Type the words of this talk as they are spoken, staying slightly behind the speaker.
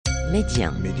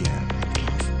Média. Média.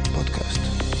 Podcast.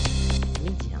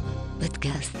 Média.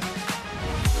 Podcast.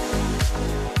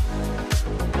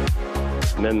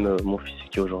 Même mon fils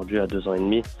qui aujourd'hui a 2 ans et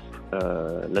demi,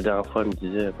 la dernière fois il me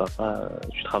disait papa,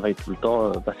 tu travailles tout le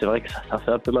temps. C'est vrai que ça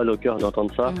fait un peu mal au cœur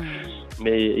d'entendre ça,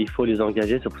 mais il faut les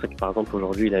engager. C'est pour ça que par exemple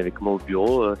aujourd'hui il est avec moi au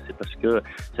bureau, c'est parce que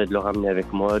c'est de le ramener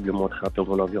avec moi, de lui montrer un peu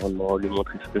mon environnement, lui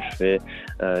montrer ce que je fais,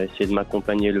 essayer de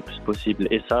m'accompagner le plus possible.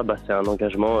 Et ça, c'est un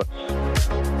engagement,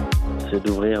 c'est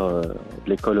d'ouvrir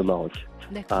l'école au Maroc,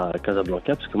 à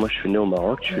Casablanca, parce que moi je suis né au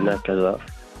Maroc, je suis né à Casa.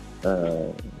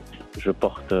 Je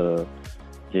porte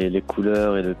les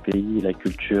couleurs et le pays, la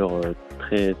culture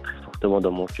très, très fortement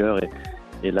dans mon cœur.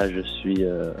 Et là, je suis,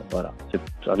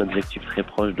 c'est un objectif très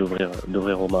proche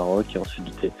d'ouvrir au Maroc et ensuite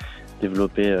de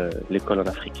développer l'école en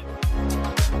Afrique.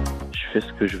 Je fais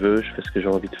ce que je veux, je fais ce que j'ai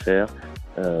envie de faire.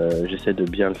 J'essaie de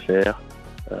bien le faire.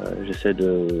 J'essaie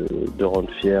de rendre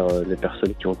fiers les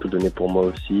personnes qui ont tout donné pour moi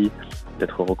aussi,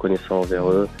 d'être reconnaissant envers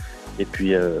eux et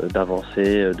puis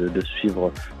d'avancer, de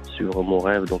suivre mon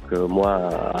rêve. Donc moi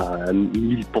à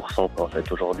 1000% en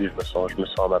fait. Aujourd'hui je me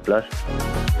sens à ma place.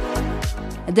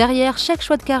 Derrière chaque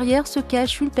choix de carrière se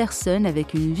cache une personne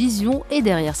avec une vision et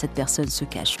derrière cette personne se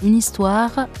cache une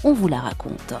histoire. On vous la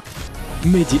raconte.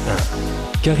 Média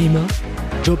 1, Karima,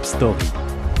 Job Story.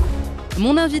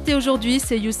 Mon invité aujourd'hui,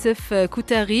 c'est Youssef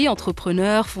Koutari,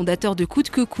 entrepreneur, fondateur de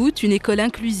kout, une école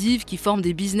inclusive qui forme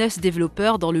des business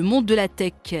développeurs dans le monde de la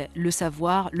tech. Le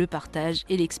savoir, le partage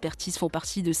et l'expertise font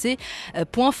partie de ses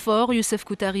points forts. Youssef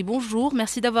Koutari, bonjour.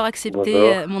 Merci d'avoir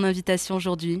accepté mon invitation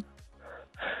aujourd'hui.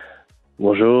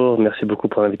 Bonjour, merci beaucoup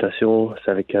pour l'invitation.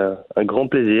 C'est avec un grand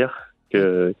plaisir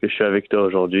que je suis avec toi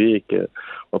aujourd'hui et qu'on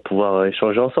va pouvoir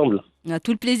échanger ensemble.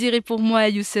 Tout le plaisir est pour moi,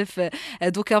 Youssef.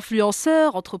 Donc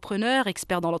influenceur, entrepreneur,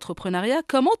 expert dans l'entrepreneuriat.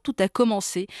 Comment tout a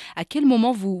commencé ? À quel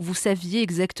moment vous saviez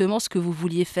exactement ce que vous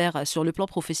vouliez faire sur le plan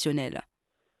professionnel ?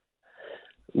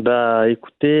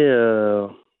 Écoutez,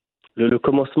 le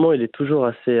commencement, il est toujours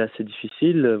assez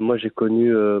difficile. Moi, j'ai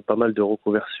connu pas mal de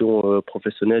reconversions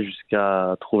professionnelles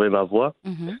jusqu'à trouver ma voie.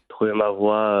 Trouver ma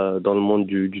voie dans le monde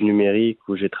du numérique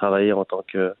où j'ai travaillé en tant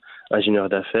qu'ingénieur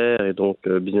d'affaires et donc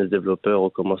business développeur au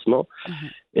commencement.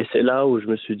 Et c'est là où je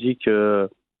me suis dit que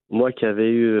moi qui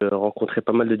avais rencontré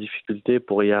pas mal de difficultés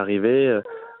pour y arriver,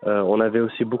 on avait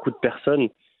aussi beaucoup de personnes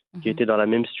qui étaient dans la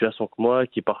même situation que moi,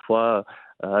 qui parfois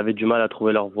avaient du mal à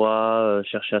trouver leur voie,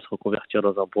 cherchaient à se reconvertir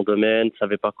dans un bon domaine, ne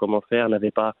savaient pas comment faire, n'avaient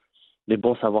pas les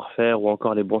bons savoir-faire ou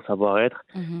encore les bons savoir-être.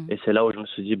 Et c'est là où je me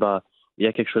suis dit, il y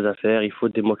a quelque chose à faire, il faut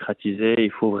démocratiser,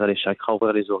 il faut ouvrir les chakras,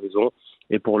 ouvrir les horizons.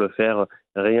 Et pour le faire,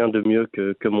 rien de mieux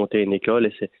que monter une école.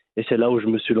 Et c'est là où je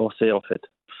me suis lancé, en fait,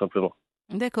 tout simplement.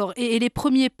 D'accord. Et les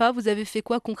premiers pas, vous avez fait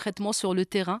quoi concrètement sur le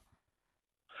terrain ?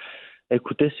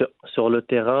 Écoutez, sur le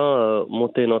terrain,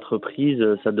 monter une entreprise,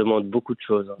 ça demande beaucoup de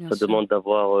choses. Bien Ça sûr. demande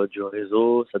d'avoir du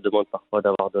réseau, ça demande parfois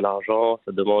d'avoir de l'argent,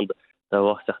 ça demande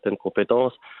d'avoir certaines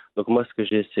compétences. Donc moi, ce que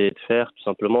j'ai essayé de faire, tout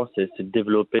simplement, c'est de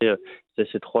développer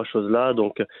ces 3 choses-là.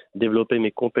 Donc développer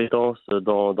mes compétences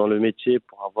dans le métier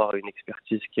pour avoir une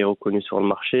expertise qui est reconnue sur le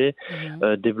marché,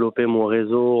 développer mon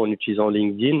réseau en utilisant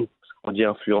LinkedIn. On dit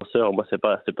influenceur, moi c'est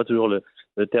pas toujours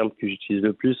le terme que j'utilise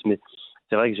le plus, mais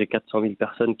c'est vrai que j'ai 400 000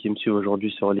 personnes qui me suivent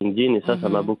aujourd'hui sur LinkedIn et ça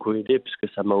m'a beaucoup aidé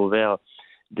puisque ça m'a ouvert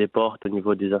des portes au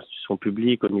niveau des institutions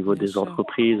publiques, au niveau des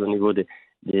entreprises, au niveau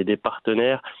des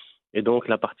partenaires. Et donc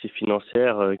la partie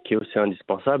financière qui est aussi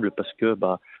indispensable parce que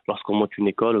lorsqu'on monte une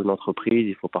école ou une entreprise,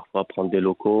 il faut parfois prendre des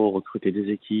locaux, recruter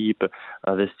des équipes,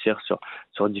 investir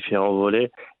sur différents volets.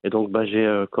 Et donc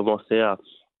j'ai commencé à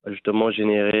justement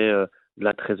générer de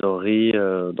la trésorerie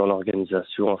dans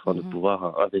l'organisation afin de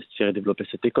pouvoir investir et développer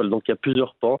cette école. Donc il y a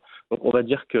plusieurs pans. Donc on va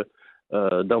dire que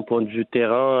d'un point de vue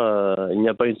terrain, il n'y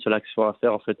a pas une seule action à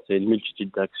faire. En fait, c'est une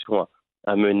multitude d'actions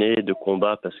à mener, de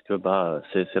combats, parce que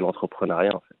c'est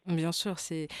l'entrepreneuriat en fait. Bien sûr,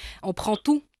 on prend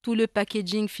tout le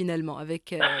packaging finalement,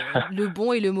 avec le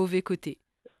bon et le mauvais côté.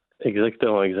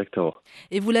 Exactement.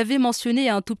 Et vous l'avez mentionné il y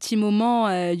a un tout petit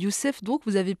moment, Youssef, donc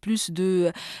vous avez plus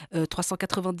de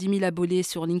 390 000 abonnés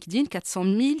sur LinkedIn, 400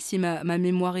 000 si ma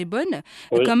mémoire est bonne.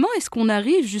 Oui. Comment est-ce qu'on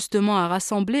arrive justement à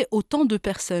rassembler autant de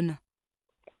personnes ?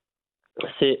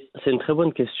 C'est une très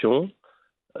bonne question.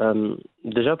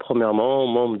 Déjà, premièrement,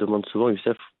 moi on me demande souvent,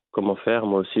 Youssef, comment faire ?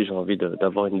 Moi aussi j'ai envie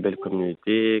d'avoir une belle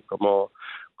communauté, comment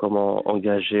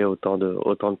engager autant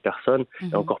de personnes,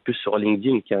 et encore plus sur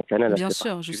LinkedIn, qui est un canal Bien assez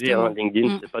sûr, particulier. justement.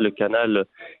 LinkedIn, c'est pas le canal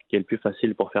qui est le plus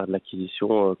facile pour faire de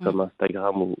l'acquisition comme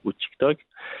Instagram ou TikTok.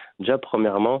 Déjà,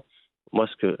 premièrement, moi,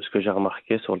 ce que j'ai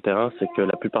remarqué sur le terrain, c'est que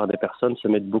la plupart des personnes se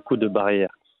mettent beaucoup de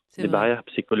barrières. Des barrières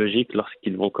psychologiques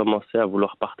lorsqu'ils vont commencer à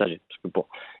vouloir partager. Parce que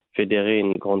fédérer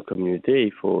une grande communauté,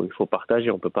 il faut partager.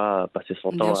 On ne peut pas passer son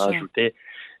Bien temps à sûr. ajouter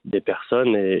des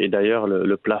personnes. Et d'ailleurs,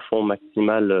 le plafond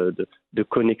maximal de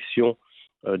connexion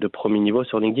de premier niveau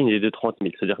sur LinkedIn, il est de 30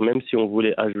 000. C'est-à-dire même si on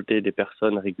voulait ajouter des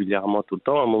personnes régulièrement tout le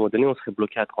temps, à un moment donné, on serait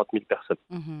bloqué à 30 000 personnes.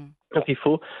 Mhm. Donc il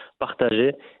faut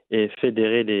partager et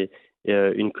fédérer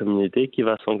une communauté qui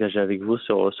va s'engager avec vous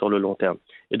sur le long terme.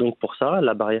 Et donc pour ça,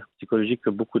 la barrière psychologique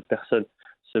que beaucoup de personnes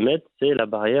se mettent, c'est la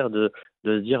barrière de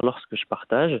se dire lorsque je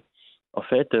partage, en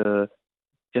fait,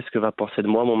 qu'est-ce que va penser de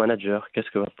moi mon manager? Qu'est-ce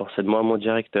que va penser de moi mon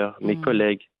directeur, mes Mhm.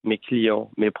 collègues, mes clients,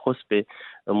 mes prospects,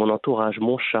 mon entourage,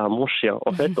 mon chat, mon chien?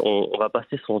 En fait, on va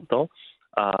passer son temps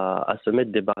à se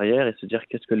mettre des barrières et se dire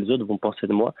qu'est-ce que les autres vont penser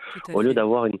de moi, Tout à au lieu fait.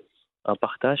 d'avoir un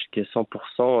partage qui est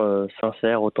 100%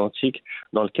 sincère, authentique,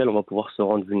 dans lequel on va pouvoir se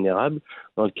rendre vulnérable,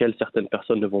 dans lequel certaines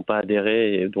personnes ne vont pas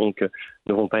adhérer et donc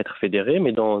ne vont pas être fédérées,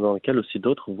 mais dans lequel aussi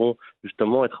d'autres vont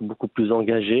justement être beaucoup plus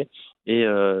engagés et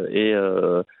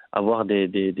avoir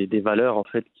des valeurs en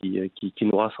fait qui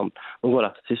nous rassemblent. Donc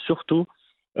voilà, c'est surtout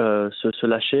se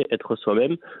lâcher, être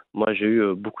soi-même. Moi, j'ai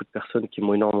eu beaucoup de personnes qui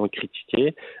m'ont énormément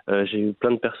critiqué. J'ai eu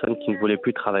plein de personnes qui ne voulaient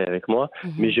plus travailler avec moi,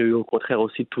 mais Mhm. j'ai eu au contraire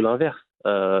aussi tout l'inverse.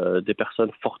 Des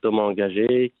personnes fortement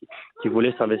engagées qui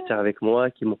voulaient s'investir avec moi,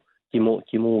 qui m'ont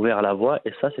ouvert la voie.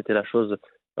 Et ça, c'était la chose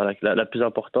voilà, la plus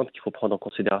importante qu'il faut prendre en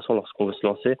considération lorsqu'on veut se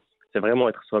lancer. C'est vraiment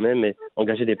être soi-même et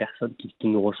engager des personnes qui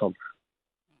nous ressemblent.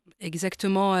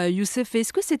 Exactement, Youssef. Et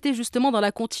est-ce que c'était justement dans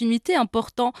la continuité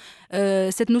important,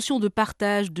 cette notion de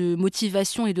partage, de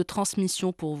motivation et de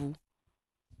transmission pour vous?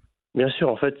 Bien sûr,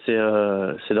 en fait, c'est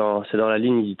dans la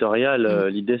ligne éditoriale. Mm,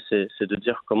 L'idée, c'est de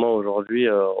dire comment aujourd'hui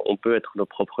on peut être nos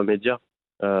propres médias,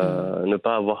 mm. ne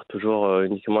pas avoir toujours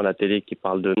uniquement la télé qui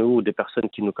parle de nous ou des personnes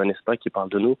qui ne nous connaissent pas qui parlent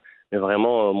de nous, mais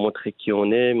vraiment montrer qui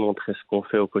on est, montrer ce qu'on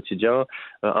fait au quotidien,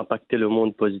 impacter le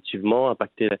monde positivement,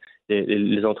 impacter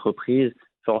les entreprises,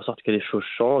 faire en sorte que les choses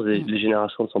changent et Mm. les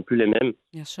générations ne sont plus les mêmes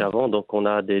Bien sûr. qu'avant. Donc, on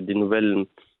a des nouvelles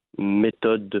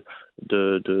méthodes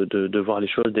de voir les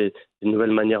choses, des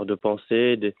nouvelles manières de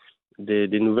penser,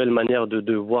 des nouvelles manières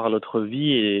de voir notre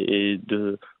vie et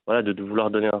voilà, de vouloir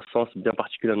donner un sens bien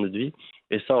particulier à notre vie.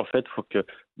 Et ça, en fait, il faut que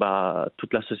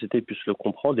toute la société puisse le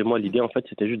comprendre. Et moi, Mm. l'idée, en fait,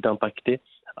 c'était juste d'impacter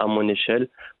à mon échelle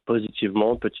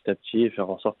positivement, petit à petit, et faire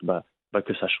en sorte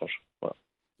que ça change. Voilà.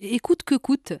 Et écoute que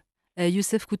coûte,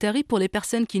 Youssef Koutari, pour les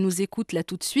personnes qui nous écoutent là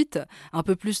tout de suite, un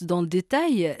peu plus dans le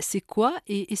détail, c'est quoi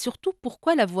et surtout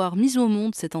pourquoi l'avoir mise au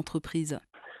monde, cette entreprise?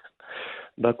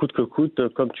 Coûte que coûte,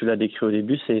 comme tu l'as décrit au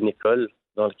début, c'est une école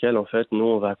dans laquelle, en fait, nous,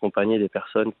 on va accompagner des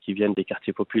personnes qui viennent des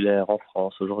quartiers populaires en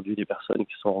France, aujourd'hui, des personnes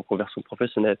qui sont en conversion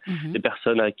professionnelle, Mhm. des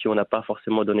personnes à qui on n'a pas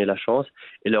forcément donné la chance,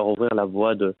 et leur ouvrir la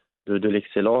voie de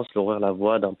l'excellence, leur ouvrir la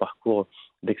voie d'un parcours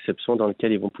d'exception dans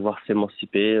lequel ils vont pouvoir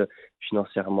s'émanciper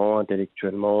financièrement,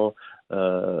 intellectuellement,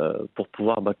 pour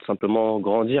pouvoir tout simplement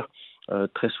grandir.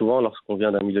 Très souvent, lorsqu'on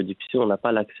vient d'un milieu difficile, on n'a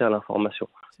pas l'accès à l'information.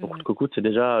 C'est Donc, vrai. Coûte que coûte, c'est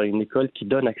déjà une école qui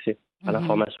donne accès à Mhm.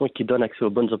 l'information et qui donne accès aux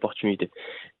bonnes opportunités.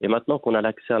 Et maintenant qu'on a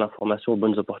l'accès à l'information, aux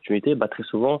bonnes opportunités, très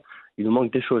souvent, il nous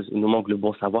manque des choses. Il nous manque le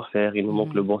bon savoir-faire, il nous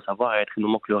manque le Mhm. bon savoir-être, il nous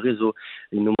manque le réseau,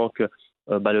 il nous manque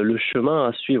le chemin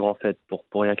à suivre en fait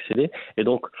pour y accéder. Et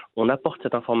donc, on apporte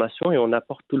cette information et on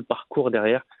apporte tout le parcours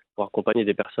derrière pour accompagner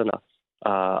des personnes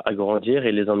à grandir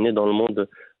et les emmener dans le monde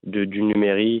du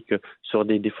numérique sur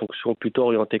des fonctions plutôt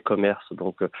orientées commerce.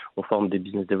 Donc, on forme des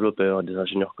business développeurs, des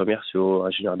ingénieurs commerciaux,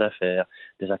 ingénieurs d'affaires,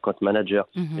 des account managers.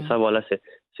 Et Mhm. ça, voilà,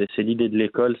 c'est l'idée de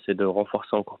l'école, c'est de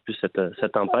renforcer encore plus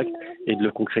cet impact et de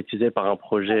le concrétiser par un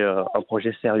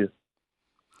projet sérieux.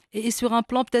 Et sur un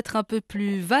plan peut-être un peu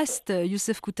plus vaste,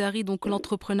 Youssef Koutari, donc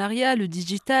l'entrepreneuriat, le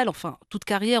digital, enfin toute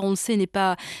carrière, on le sait, n'est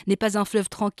pas un fleuve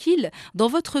tranquille. Dans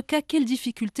votre cas, quelles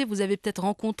difficultés vous avez peut-être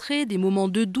rencontrées, des moments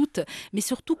de doute, mais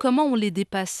surtout comment on les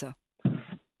dépasse?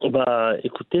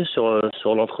 Écoutez,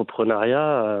 sur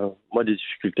l'entrepreneuriat, moi, des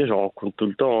difficultés, j'en rencontre tout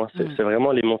le temps, hein. Hmm, C'est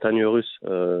vraiment les montagnes russes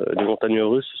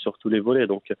sur tous les volets.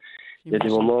 Donc, il y a des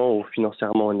j'imagine. moments où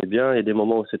financièrement on est bien, il y a des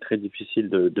moments où c'est très difficile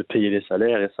de payer les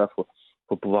salaires et ça, faut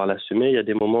pouvoir l'assumer. Il y a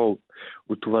des moments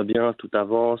où tout va bien, tout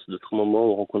avance, d'autres moments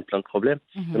où on rencontre plein de problèmes.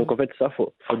 Et donc, Mhm. en fait, ça,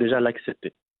 faut déjà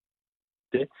l'accepter.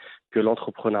 Que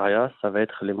l'entrepreneuriat, ça va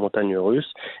être les montagnes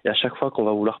russes. Et à chaque fois qu'on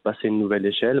va vouloir passer une nouvelle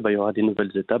échelle, il y aura des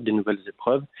nouvelles étapes, des nouvelles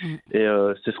épreuves. Hmm, Et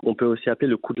c'est ce qu'on peut aussi appeler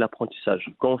le coût de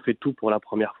l'apprentissage. Quand on fait tout pour la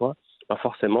première fois,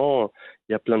 forcément,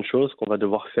 il y a plein de choses qu'on va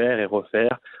devoir faire et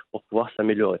refaire pour pouvoir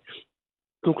s'améliorer.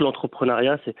 Donc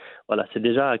l'entrepreneuriat, c'est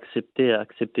déjà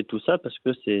accepter tout ça parce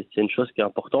que c'est une chose qui est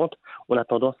importante. On a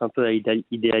tendance un peu à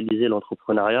idéaliser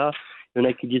l'entrepreneuriat. Il y en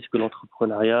a qui disent que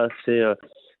l'entrepreneuriat, c'est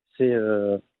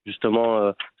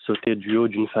justement sauter du haut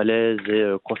d'une falaise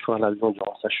et construire l'avion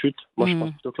durant sa chute. Moi, je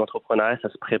pense plutôt que l'entrepreneuriat, ça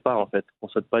se prépare en fait. On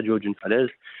saute pas du haut d'une falaise,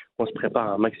 on se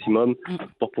prépare un maximum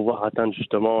pour pouvoir atteindre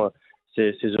justement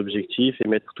ses objectifs et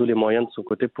mettre tous les moyens de son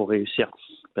côté pour réussir.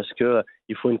 Parce que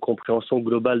il faut une compréhension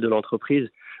globale de l'entreprise.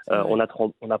 On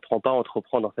n'apprend pas à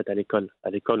entreprendre en fait à l'école. À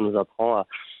l'école, on nous apprend à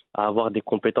avoir des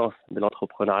compétences. Mais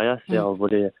l'entrepreneuriat, c'est un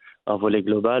volet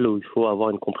global où il faut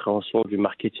avoir une compréhension du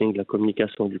marketing, de la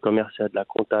communication, du commercial, de la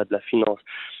compta, de la finance,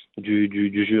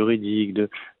 du juridique, de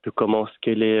comment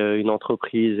scaler une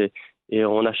entreprise. Et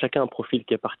on a chacun un profil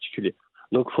qui est particulier.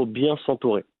 Donc, il faut bien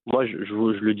s'entourer. Moi, je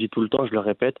le dis tout le temps, je le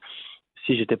répète,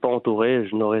 si j'étais pas entouré,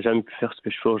 je n'aurais jamais pu faire ce que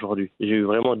je fais aujourd'hui. J'ai eu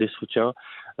vraiment des soutiens,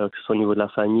 que ce soit au niveau de la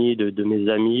famille, de mes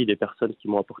amis, des personnes qui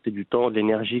m'ont apporté du temps, de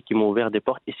l'énergie, qui m'ont ouvert des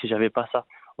portes. Et si j'avais pas ça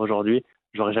aujourd'hui,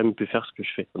 j'aurais jamais pu faire ce que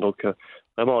je fais. Donc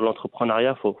vraiment,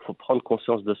 l'entrepreneuriat, faut prendre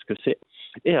conscience de ce que c'est.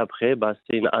 Et après,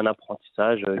 c'est un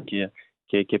apprentissage qui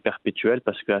est perpétuel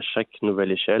parce qu'à chaque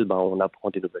nouvelle échelle, on apprend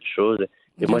des nouvelles choses.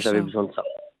 Et moi, j'avais besoin de ça.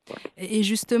 Et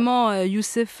justement,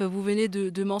 Youssef, vous venez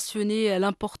de mentionner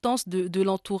l'importance de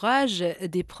l'entourage,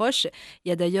 des proches. Il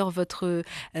y a d'ailleurs votre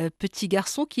petit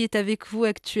garçon qui est avec vous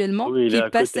actuellement, Oui, il est qui à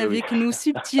passe côté, oui. avec nous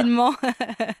subtilement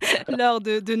lors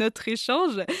de notre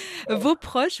échange. Vos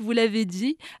proches, vous l'avez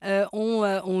dit,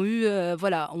 ont eu,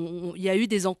 il y a eu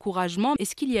des encouragements.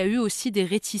 Est-ce qu'il y a eu aussi des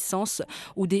réticences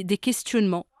ou des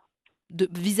questionnements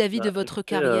vis-à-vis de votre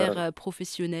Écoutez, carrière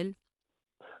professionnelle?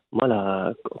 moi,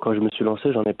 là, quand je me suis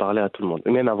lancé, j'en ai parlé à tout le monde,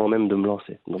 même avant même de me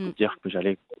lancer. Donc, dire que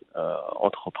j'allais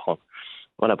entreprendre.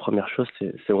 Moi, la première chose,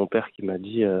 c'est mon père qui m'a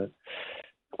dit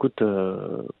écoute,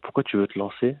 pourquoi tu veux te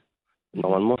lancer?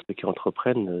 Normalement, ceux qui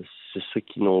entreprennent, c'est ceux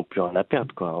qui n'ont plus rien à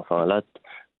perdre, quoi. Enfin, là,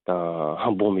 tu as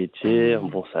un bon métier, un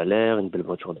bon salaire, une belle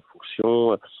voiture de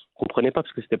fonction. Je comprenais pas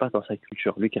parce que c'était pas dans sa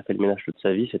culture. Lui qui a fait le ménage toute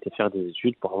sa vie, c'était faire des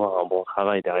études pour avoir un bon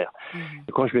travail derrière.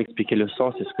 Et quand je lui ai expliqué le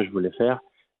sens et ce que je voulais faire,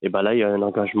 et là, il y a un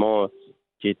engagement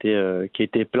qui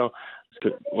était plein.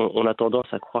 Parce qu'on a tendance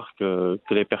à croire que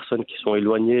les personnes qui sont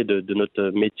éloignées de notre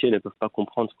métier ne peuvent pas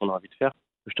comprendre ce qu'on a envie de faire.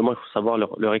 Justement, il faut savoir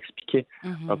leur expliquer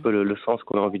un peu le sens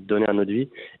qu'on a envie de donner à notre vie.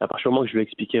 Et à partir du moment que je lui ai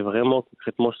expliqué vraiment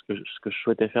concrètement ce que je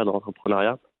souhaitais faire dans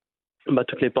l'entrepreneuriat,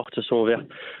 toutes les portes se sont ouvertes.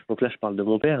 Donc là, je parle de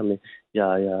mon père, mais il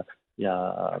y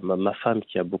a ma femme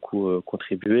qui a beaucoup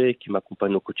contribué, qui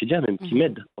m'accompagne au quotidien, même qui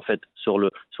m'aide en fait sur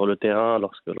le terrain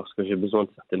lorsque j'ai besoin de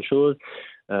certaines choses.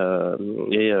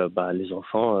 Les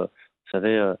enfants, vous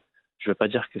savez, je ne veux pas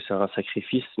dire que c'est un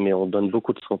sacrifice, mais on donne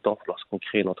beaucoup de son temps lorsqu'on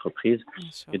crée une entreprise.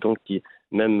 Et donc,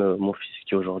 même mon fils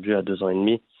qui aujourd'hui a 2 ans et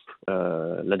demi,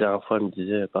 la dernière fois, il me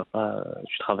disait, papa,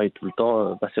 tu travailles tout le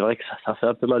temps. C'est vrai que ça fait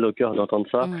un peu mal au cœur d'entendre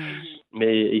ça,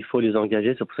 mais il faut les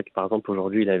engager. C'est pour ça que, par exemple,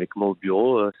 aujourd'hui, il est avec moi au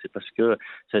bureau. C'est parce que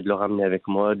c'est de le ramener avec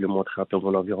moi, de lui montrer un peu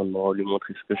mon environnement, lui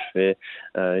montrer ce que je fais,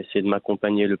 essayer de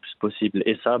m'accompagner le plus possible.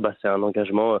 Et ça, c'est un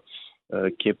engagement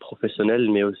qui est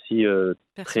professionnel, mais aussi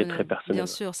très, très personnel. Bien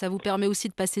sûr, ça vous permet aussi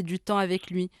de passer du temps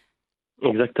avec lui.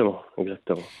 Exactement.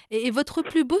 Et votre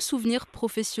plus beau souvenir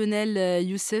professionnel,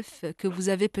 Youssef, que vous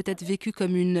avez peut-être vécu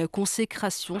comme une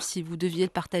consécration, si vous deviez le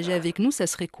partager avec nous, ça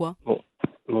serait quoi?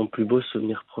 Mon plus beau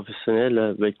souvenir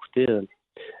professionnel, écoutez,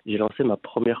 j'ai lancé ma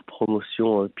première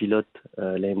promotion pilote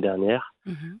l'année dernière,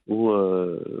 où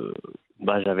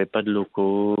j'avais pas de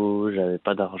locaux, j'avais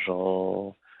pas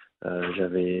d'argent,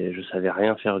 je savais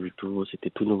rien faire du tout,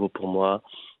 c'était tout nouveau pour moi.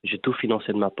 J'ai tout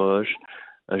financé de ma poche.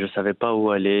 Je savais pas où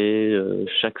aller.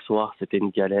 Chaque soir, c'était une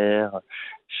galère.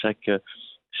 Chaque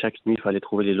nuit, il fallait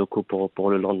trouver les locaux pour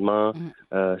le lendemain.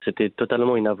 C'était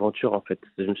totalement une aventure, en fait.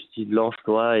 Je me suis dit,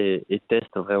 lance-toi et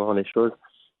teste vraiment les choses.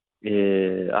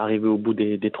 Et arrivé au bout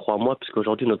des 3 mois,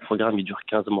 puisqu'aujourd'hui, notre programme, il dure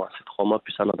 15 mois. C'est 3 mois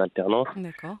plus 1 an d'alternance.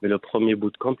 D'accord. Mais le premier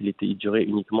bootcamp, il durait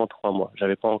uniquement 3 mois.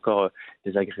 J'avais pas encore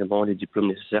les agréments, les diplômes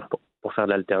nécessaires pour faire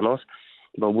de l'alternance.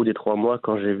 Au bout des 3 mois,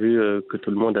 quand j'ai vu que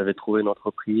tout le monde avait trouvé une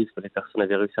entreprise, que les personnes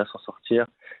avaient réussi à s'en sortir,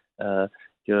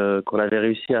 qu'on avait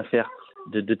réussi à faire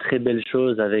de très belles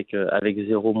choses avec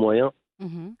zéro moyen,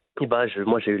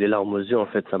 moi j'ai eu les larmes aux yeux. En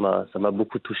fait, ça m'a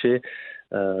beaucoup touché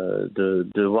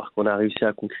de voir qu'on a réussi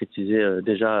à concrétiser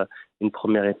déjà une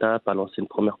première étape, à lancer une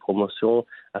première promotion,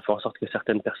 à faire en sorte que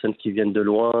certaines personnes qui viennent de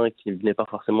loin, qui ne venaient pas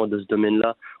forcément de ce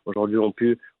domaine-là, aujourd'hui ont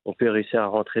pu réussir à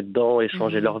rentrer dedans et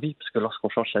changer leur vie, parce que lorsqu'on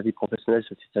change sa vie professionnelle,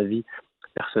 c'est aussi sa vie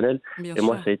personnelle. Bien et sûr.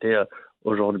 moi, ça a été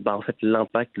aujourd'hui, en fait,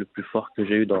 l'impact le plus fort que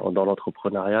j'ai eu dans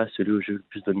l'entrepreneuriat, celui où j'ai eu le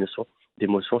plus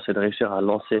d'émotions, c'est de réussir à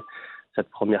lancer cette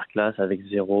première classe avec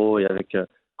zéro et avec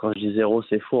quand je dis zéro,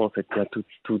 c'est faux, en fait. Il y a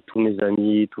tous mes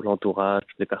amis, tout l'entourage,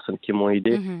 toutes les personnes qui m'ont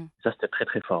aidé. Ça, c'était très,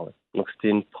 très fort. Ouais. Donc,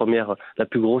 c'était la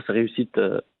plus grosse réussite,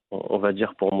 on va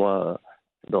dire, pour moi,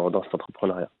 dans cet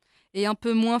entrepreneuriat. Et un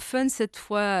peu moins fun cette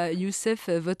fois, Youssef,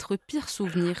 votre pire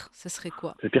souvenir, ce serait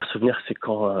quoi? Le pire souvenir, c'est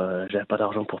quand j'avais pas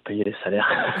d'argent pour payer les salaires.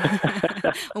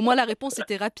 Au moins la réponse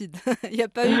était rapide. Il n'y a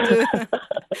pas eu de...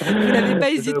 Vous n'avez pas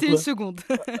hésité une seconde.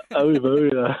 Ah oui,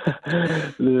 bah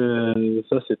oui.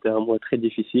 Ça, c'était un mois très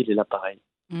difficile. Et là, pareil.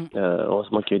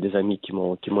 Heureusement qu'il y a eu des amis qui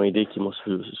m'ont aidé, qui m'ont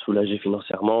soulagé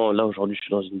financièrement. Là, aujourd'hui, je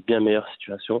suis dans une bien meilleure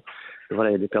situation. Et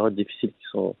voilà, il y a des périodes difficiles qui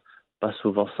sont pas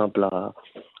souvent simples à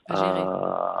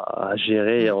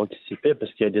gérer et à anticiper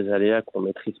parce qu'il y a des aléas qu'on ne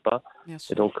maîtrise pas.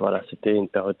 Et donc, voilà, c'était une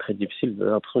période très difficile. J'ai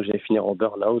l'impression que j'allais finir en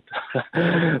burn-out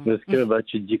parce que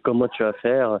tu te dis comment tu vas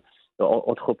faire.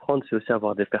 Entreprendre, c'est aussi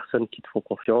avoir des personnes qui te font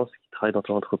confiance, qui travaillent dans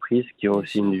ton entreprise, qui ont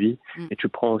aussi une vie. Et tu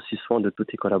prends aussi soin de tous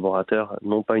tes collaborateurs,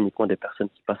 non pas uniquement des personnes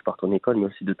qui passent par ton école, mais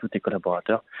aussi de tous tes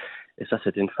collaborateurs. Et ça,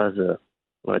 c'était une phase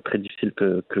très difficile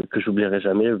que j'oublierai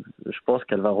jamais. Je pense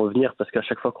qu'elle va revenir parce qu'à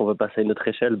chaque fois qu'on veut passer à une autre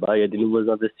échelle, il y a des nouveaux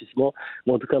investissements.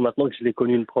 Mais en tout cas, maintenant que je l'ai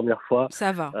connu une première fois,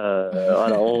 ça va.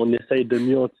 Voilà, on essaye de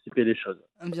mieux anticiper les choses.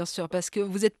 Bien sûr, parce que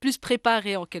vous êtes plus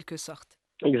préparé en quelque sorte.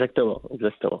 Exactement.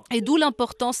 Et d'où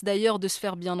l'importance d'ailleurs de se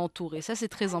faire bien entourer. Ça, c'est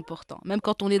très important. Même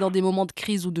quand on est dans des moments de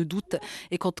crise ou de doute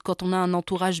et quand on a un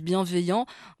entourage bienveillant,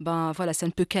 voilà, ça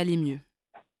ne peut qu'aller mieux.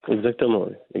 Exactement.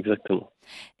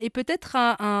 Et peut-être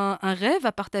un rêve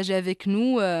à partager avec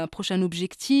nous, un prochain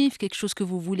objectif, quelque chose que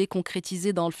vous voulez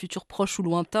concrétiser dans le futur proche ou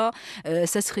lointain,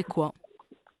 ça serait quoi?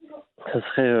 Ça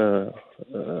serait...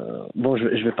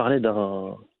 je vais parler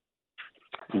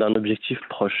d'un objectif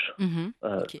proche.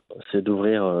 Okay. C'est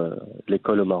d'ouvrir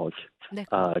l'école au Maroc,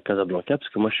 à Casablanca, parce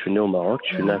que moi je suis né au Maroc,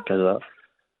 je suis né à Casa.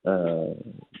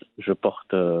 Je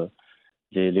porte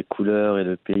les couleurs et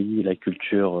le pays, la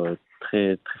culture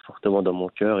très, très fortement dans mon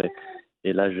cœur.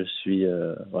 Et là, je suis...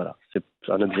 c'est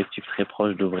un objectif très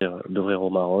proche d'ouvrir au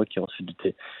Maroc et ensuite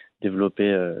de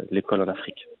développer l'école en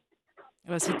Afrique.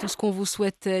 C'est tout ce qu'on vous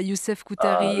souhaite, Youssef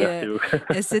Koutari.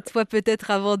 Cette fois, peut-être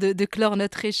avant de clore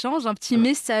notre échange, un petit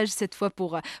message cette fois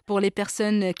pour les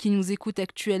personnes qui nous écoutent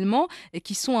actuellement et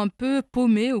qui sont un peu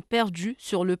paumées ou perdues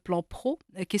sur le plan pro.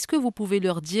 Qu'est-ce que vous pouvez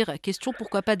leur dire? Question,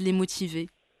 pourquoi pas de les motiver?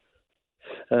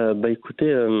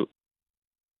 Écoutez,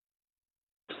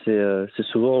 c'est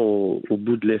souvent au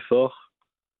bout de l'effort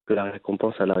que la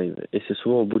récompense elle arrive. Et c'est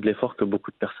souvent au bout de l'effort que beaucoup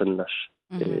de personnes lâchent.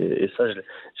 Et ça,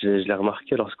 je l'ai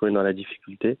remarqué lorsqu'on est dans la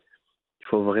difficulté. Il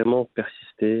faut vraiment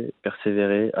persister,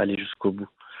 persévérer, aller jusqu'au bout.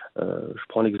 Je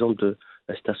prends l'exemple de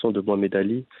la citation de Mohamed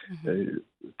Ali.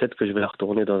 Peut-être que je vais la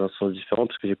retourner dans un sens différent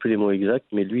parce que j'ai plus les mots exacts,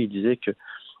 mais lui, il disait que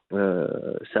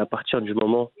c'est à partir du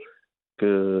moment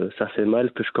que ça fait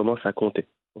mal que je commence à compter.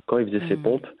 Donc, quand il faisait ses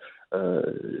pompes,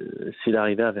 s'il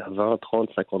arrivait à vers 20, 30,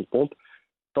 50 pompes,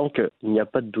 tant qu'il n'y a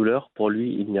pas de douleur, pour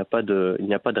lui, il n'y a pas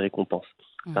de récompense.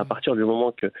 C'est à partir du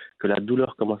moment que la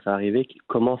douleur commence à arriver qu'il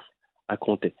commence à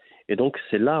compter. Et donc,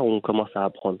 c'est là où on commence à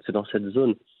apprendre. C'est dans cette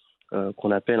zone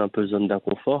qu'on appelle un peu zone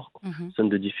d'inconfort, zone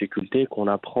de difficulté, qu'on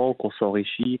apprend, qu'on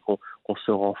s'enrichit, qu'on se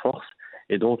renforce.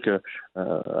 Et donc,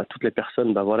 à toutes les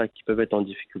personnes qui peuvent être en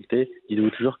difficulté,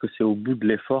 dites-vous toujours que c'est au bout de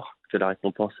l'effort que la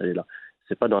récompense elle est là.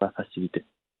 C'est pas dans la facilité.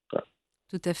 Voilà.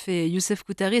 Tout à fait. Youssef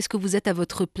Koutari, est-ce que vous êtes à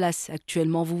votre place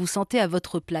actuellement? Vous vous sentez à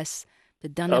votre place?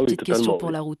 Peut-être dernière petite question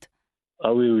pour la route.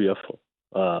 Ah oui, à fond.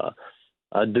 À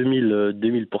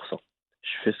 2000%. Je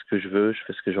fais ce que je veux, je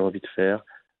fais ce que j'ai envie de faire.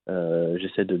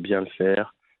 J'essaie de bien le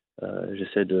faire.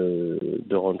 J'essaie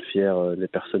de rendre fiers les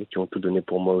personnes qui ont tout donné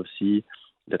pour moi aussi,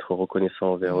 d'être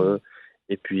reconnaissant envers eux,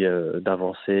 et puis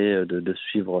d'avancer, de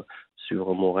suivre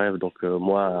mon rêve. Donc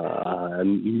moi, à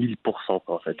 1000%,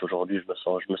 en fait. Aujourd'hui, je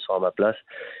me sens à ma place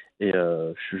et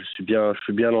je suis bien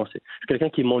lancé. Je suis quelqu'un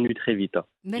qui m'ennuie très vite,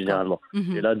 généralement.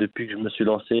 Et là, depuis que je me suis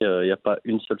lancé, il n'y a pas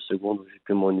une seule seconde où j'ai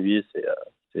pu m'ennuyer.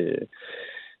 C'est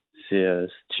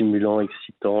stimulant,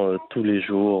 excitant tous les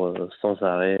jours, sans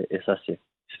arrêt. Et ça, c'est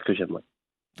ce que j'aime.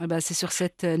 C'est sur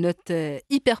cette note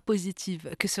hyper positive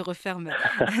que se referme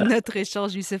notre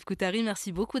échange, Youssef Koutari.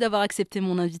 Merci beaucoup d'avoir accepté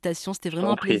mon invitation. C'était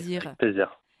vraiment un plaisir. Avec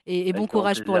plaisir. Et bon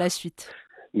courage pour la suite.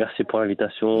 Merci pour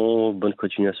l'invitation. Bonne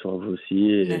continuation à vous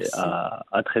aussi. Et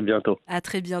à très bientôt. À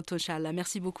très bientôt, Inch'Allah.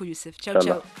 Merci beaucoup, Youssef. Ciao.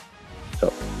 Ciao.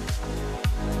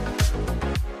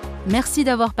 Merci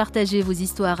d'avoir partagé vos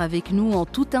histoires avec nous en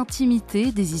toute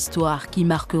intimité, des histoires qui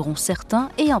marqueront certains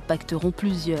et impacteront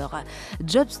plusieurs.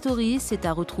 Job Story, c'est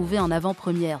à retrouver en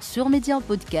avant-première sur Média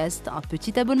Podcast. Un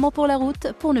petit abonnement pour la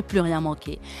route pour ne plus rien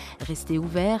manquer. Restez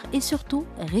ouverts et surtout,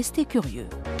 restez curieux.